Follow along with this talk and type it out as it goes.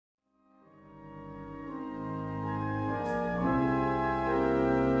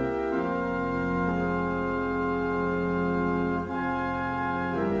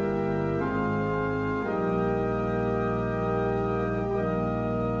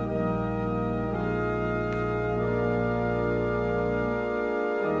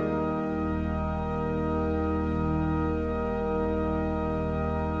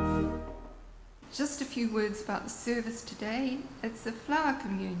just a few words about the service today. It's a flower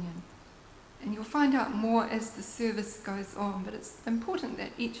communion, and you'll find out more as the service goes on, but it's important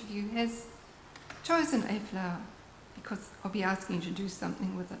that each of you has chosen a flower, because I'll be asking you to do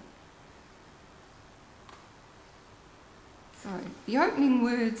something with it. So, the opening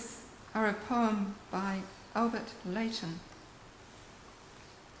words are a poem by Albert Leighton.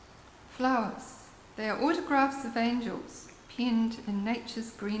 Flowers, they are autographs of angels, penned in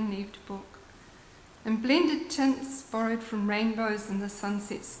nature's green-leaved book, and blended tints borrowed from rainbows in the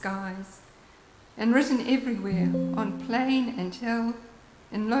sunset skies, and written everywhere, on plain and hill,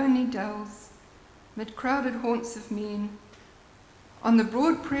 in lonely dells, mid crowded haunts of men, on the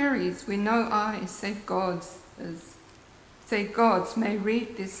broad prairies where no eye save God's is, save God's may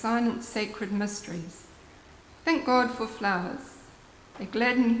read their silent sacred mysteries. Thank God for flowers, they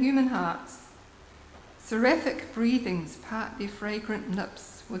gladden human hearts. Seraphic breathings part their fragrant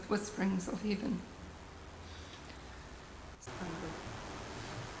lips with whisperings of heaven.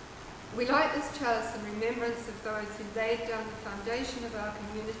 We light this chalice in remembrance of those who laid down the foundation of our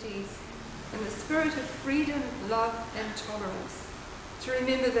communities in the spirit of freedom, love and tolerance, to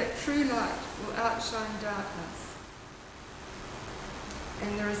remember that true light will outshine darkness.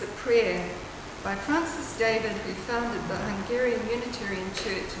 And there is a prayer by Francis David, who founded the Hungarian Unitarian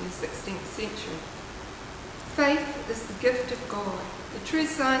Church in the 16th century. Faith is the gift of God. The true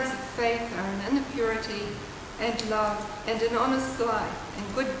signs of faith are an inner purity and love and an honest life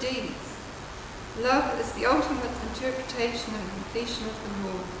and good deeds. Love is the ultimate interpretation and completion of the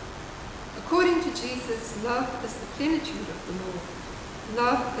law. According to Jesus, love is the plenitude of the law.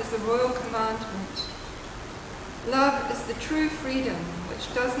 Love is the royal commandment. Love is the true freedom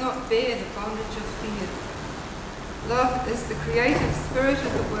which does not bear the bondage of fear. Love is the creative spirit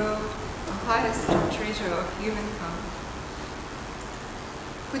of the world, the highest treasure of humankind.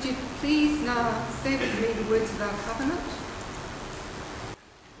 Could you please now say with me the words of our covenant?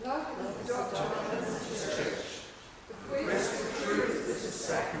 Love is the doctrine of this church. The quest of truth is its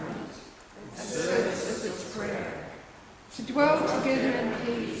sacrament, and service is its prayer. To dwell together in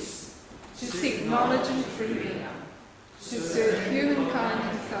peace, to seek knowledge and freedom, to serve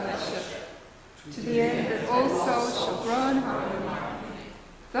humankind in fellowship, to the end that all souls shall grow in harmony.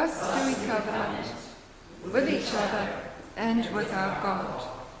 Thus do we covenant with each other and with our God.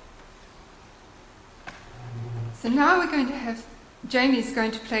 So now we're going to have, Jamie's going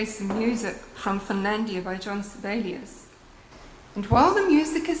to play some music from Finlandia by John Sibelius. And while the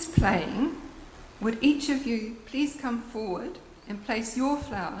music is playing, would each of you please come forward and place your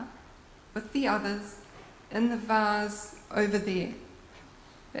flower with the others in the vase over there.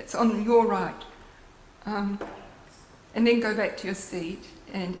 That's on your right. And then go back to your seat.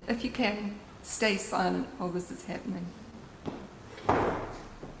 And if you can, stay silent while this is happening.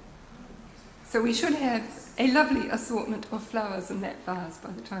 So we should have a lovely assortment of flowers in that vase by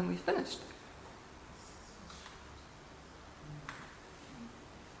the time we've finished.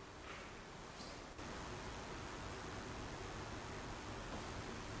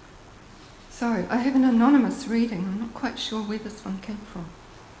 So, I have an anonymous reading. I'm not quite sure where this one came from.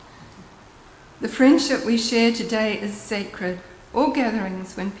 The friendship we share today is sacred. All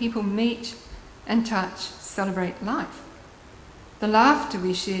gatherings, when people meet and touch, celebrate life. The laughter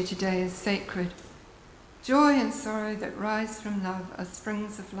we share today is sacred. Joy and sorrow that rise from love are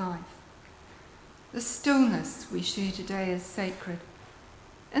springs of life. The stillness we share today is sacred.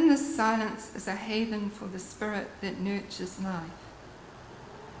 In this silence is a haven for the spirit that nurtures life.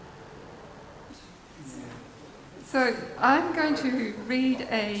 So I'm going to read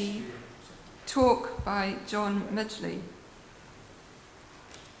a talk by John Midgley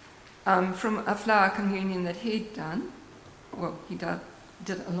from a flower communion that he'd done. Well, he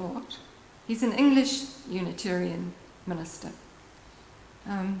did a lot. He's an English Unitarian minister.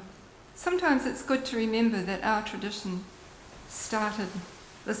 Sometimes it's good to remember that our tradition started,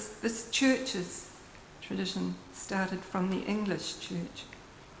 this church's tradition started from the English church.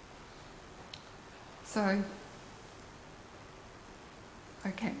 So,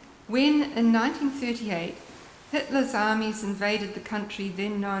 okay. When, in 1938, Hitler's armies invaded the country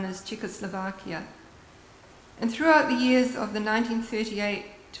then known as Czechoslovakia, and throughout the years of the 1938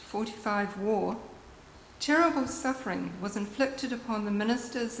 to 45 war, terrible suffering was inflicted upon the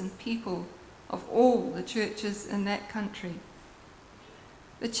ministers and people of all the churches in that country.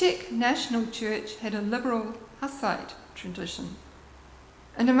 The Czech National Church had a liberal Hussite tradition,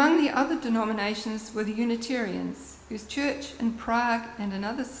 and among the other denominations were the Unitarians, whose church in Prague and in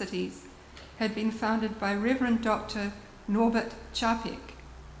other cities had been founded by Reverend Dr. Norbert Čapek.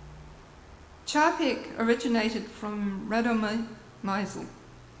 Čapek originated from Radomizel,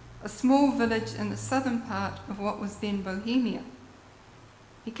 a small village in the southern part of what was then Bohemia.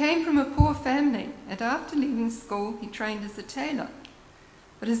 He came from a poor family, and after leaving school he trained as a tailor.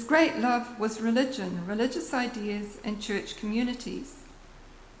 But his great love was religion, religious ideas, and church communities.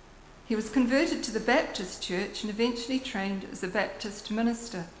 He was converted to the Baptist church and eventually trained as a Baptist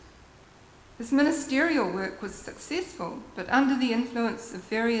minister. His ministerial work was successful, but under the influence of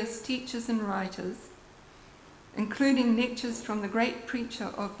various teachers and writers, including lectures from the great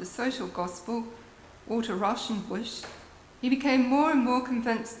preacher of the social gospel, Walter Rauschenbusch, he became more and more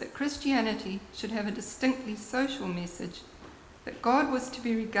convinced that Christianity should have a distinctly social message, that God was to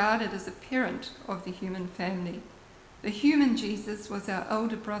be regarded as a parent of the human family. The human Jesus was our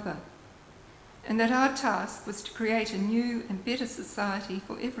elder brother, and that our task was to create a new and better society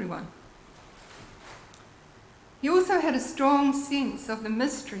for everyone. He also had a strong sense of the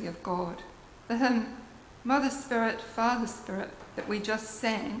mystery of God. The hymn, Mother Spirit, Father Spirit, that we just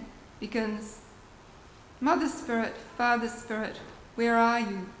sang, begins, Mother Spirit, Father Spirit, where are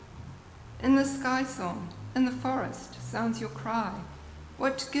you? In the sky song, in the forest, sounds your cry.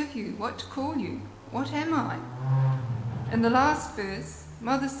 What to give you, what to call you, what am I? In the last verse,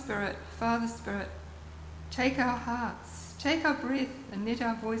 Mother Spirit, Father Spirit, take our hearts, take our breath, and let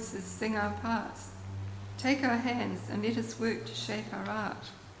our voices sing our parts. Take our hands and let us work to shape our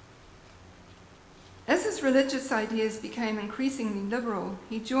art. As his religious ideas became increasingly liberal,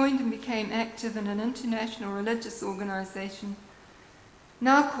 he joined and became active in an international religious organisation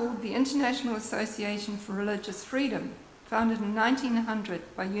now called the International Association for Religious Freedom, founded in 1900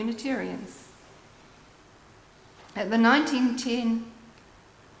 by Unitarians. At the 1910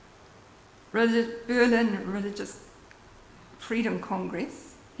 Berlin Religious Freedom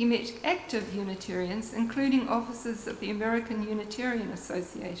Congress, he met active Unitarians, including officers of the American Unitarian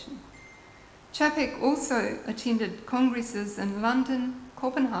Association. Čapek also attended congresses in London,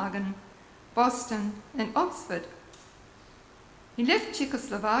 Copenhagen, Boston, and Oxford. He left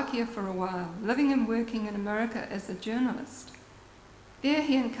Czechoslovakia for a while, living and working in America as a journalist. There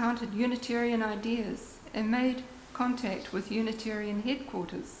he encountered Unitarian ideas and made contact with Unitarian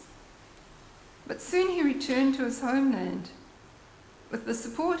headquarters. But soon he returned to his homeland. With the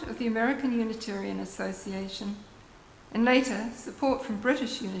support of the American Unitarian Association, and later support from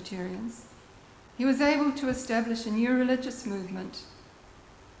British Unitarians, he was able to establish a new religious movement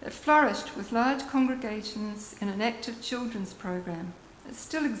that flourished with large congregations and an active children's program. It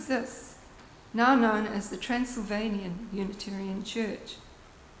still exists, now known as the Transylvanian Unitarian Church.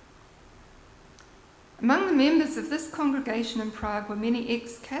 Among the members of this congregation in Prague were many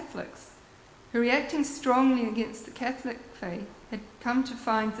ex-Catholics who, reacting strongly against the Catholic faith, had come to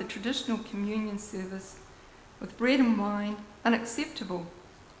find the traditional communion service with bread and wine unacceptable.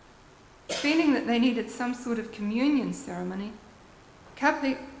 Feeling that they needed some sort of communion ceremony,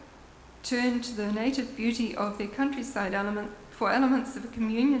 Čapek turned to the native beauty of their countryside for elements of a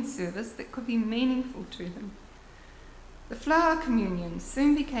communion service that could be meaningful to them. The flower communion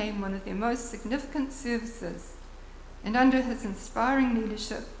soon became one of their most significant services, and under his inspiring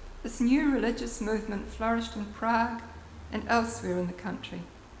leadership, this new religious movement flourished in Prague and elsewhere in the country.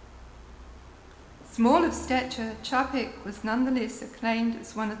 Small of stature, Čapek was nonetheless acclaimed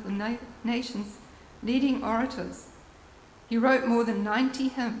as one of the nation's leading orators. He wrote more than 90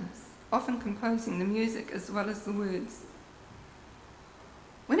 hymns, often composing the music as well as the words.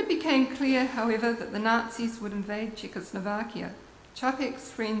 When it became clear, however, that the Nazis would invade Czechoslovakia, Čapek's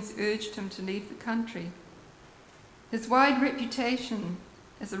friends urged him to leave the country. His wide reputation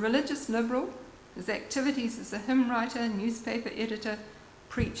as a religious liberal, his activities as a hymn writer, newspaper editor,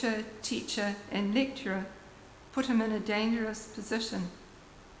 preacher, teacher, and lecturer put him in a dangerous position.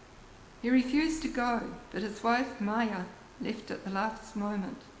 He refused to go, but his wife Maya left at the last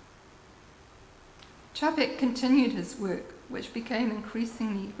moment. Čapek continued his work, which became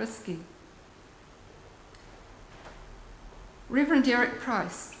increasingly risky. Reverend Eric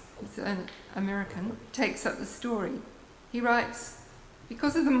Price, who's an American, takes up the story. He writes,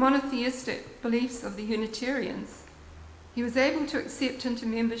 because of the monotheistic beliefs of the Unitarians, he was able to accept into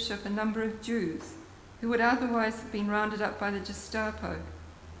membership a number of Jews who would otherwise have been rounded up by the Gestapo.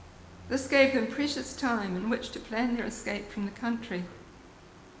 This gave them precious time in which to plan their escape from the country.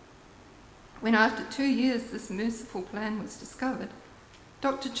 When after 2 years this merciful plan was discovered,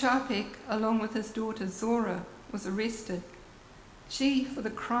 Dr. Čapek, along with his daughter Zora, was arrested. She for the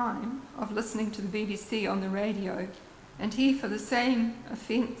crime of listening to the BBC on the radio, and he for the same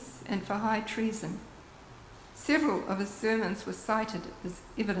offence and for high treason. Several of his sermons were cited as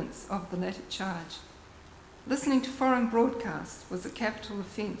evidence of the latter charge. Listening to foreign broadcasts was a capital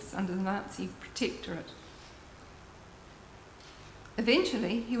offence under the Nazi protectorate.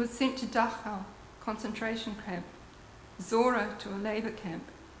 Eventually, he was sent to Dachau concentration camp, Zora to a labour camp.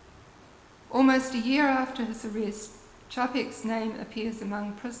 Almost a year after his arrest, Čapek's name appears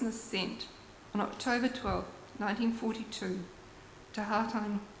among prisoners sent on October 12, 1942, to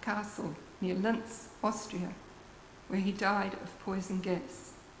Hartheim Castle near Linz, Austria, where he died of poison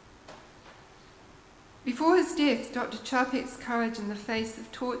gas. Before his death, Dr. Čapek's courage in the face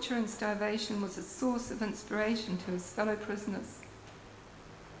of torture and starvation was a source of inspiration to his fellow prisoners.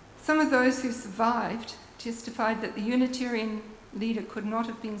 Some of those who survived testified that the Unitarian leader could not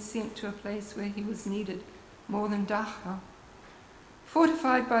have been sent to a place where he was needed more than Dachau.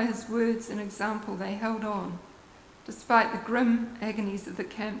 Fortified by his words and example, they held on, despite the grim agonies of the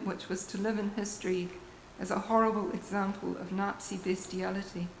camp, which was to live in history as a horrible example of Nazi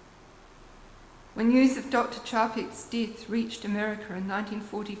bestiality. When news of Dr. Čapek's death reached America in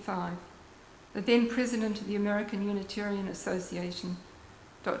 1945, the then president of the American Unitarian Association,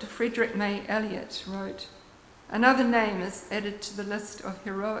 Dr. Frederick May Elliott, wrote, "Another name is added to the list of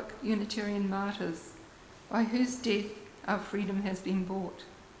heroic Unitarian martyrs, by whose death our freedom has been bought."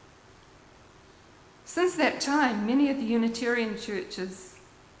 Since that time, many of the Unitarian churches,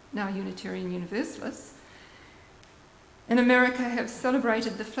 now Unitarian Universalists, in America have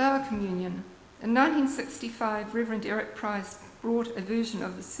celebrated the flower communion. In 1965, Reverend Eric Price brought a version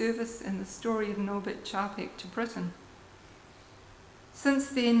of the service and the story of Norbert Čapek to Britain. Since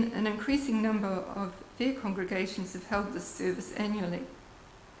then, an increasing number of their congregations have held this service annually,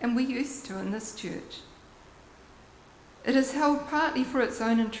 and we used to in this church. It is held partly for its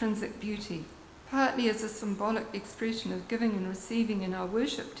own intrinsic beauty, partly as a symbolic expression of giving and receiving in our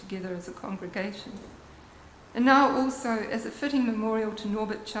worship together as a congregation, and now also as a fitting memorial to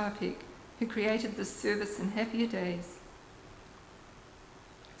Norbert Čapek, who created this service in happier days.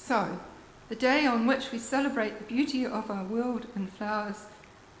 So, the day on which we celebrate the beauty of our world in flowers,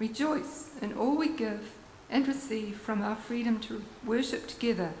 rejoice in all we give and receive from our freedom to worship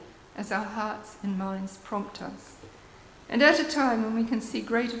together as our hearts and minds prompt us. And at a time when we can see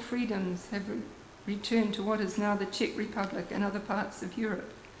greater freedoms have returned to what is now the Czech Republic and other parts of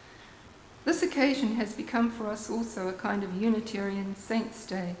Europe, this occasion has become for us also a kind of Unitarian Saints'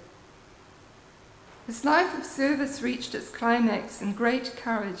 Day. His life of service reached its climax in great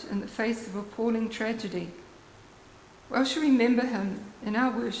courage in the face of appalling tragedy. We shall remember him in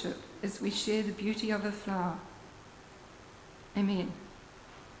our worship as we share the beauty of a flower. Amen.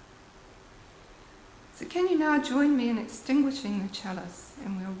 So can you now join me in extinguishing the chalice,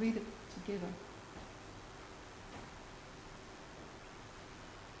 and we'll read it together.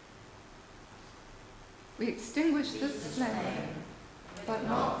 We extinguish this flame, but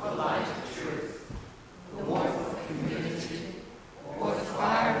not the light of truth, the warmth of community, or the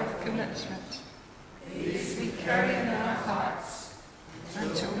fire of commitment. These we carry in our hearts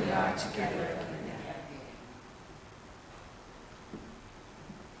until we are together again.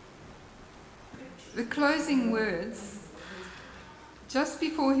 The closing words. Just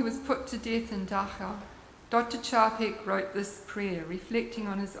before he was put to death in Dachau, Dr. Čapek wrote this prayer, reflecting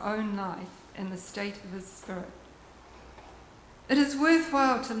on his own life and the state of his spirit. It is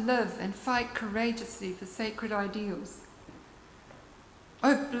worthwhile to live and fight courageously for sacred ideals.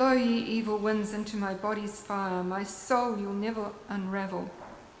 Oh, blow ye evil winds into my body's fire, my soul you'll never unravel.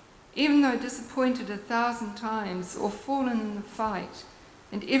 Even though disappointed 1,000 times or fallen in the fight,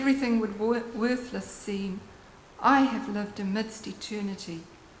 and everything would worthless seem, I have lived amidst eternity.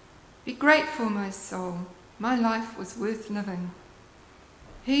 Be grateful, my soul, my life was worth living.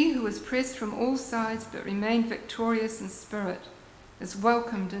 He who was pressed from all sides but remained victorious in spirit is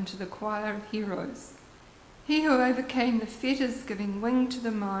welcomed into the choir of heroes. He who overcame the fetters giving wing to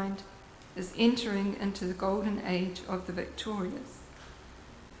the mind is entering into the golden age of the victorious.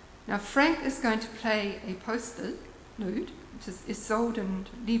 Now Frank is going to play a postlude, which is Isolde und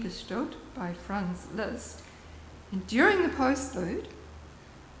Liebestod by Franz Liszt. And during the postlude,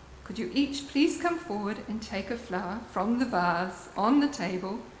 could you each please come forward and take a flower from the vase on the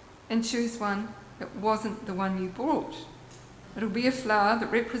table and choose one that wasn't the one you brought. It'll be a flower that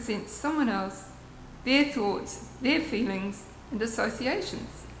represents someone else, their thoughts, their feelings and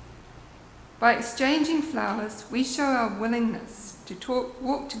associations. By exchanging flowers, we show our willingness to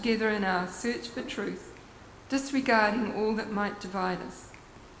walk together in our search for truth, disregarding all that might divide us.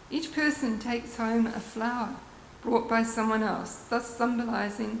 Each person takes home a flower brought by someone else, thus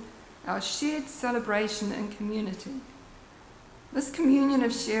symbolizing our shared celebration and community. This communion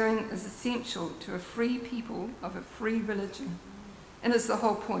of sharing is essential to a free people of a free religion, and is the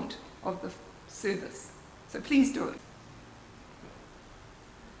whole point of the service. So please do it.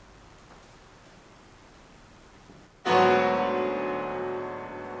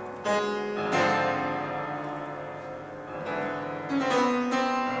 Bye.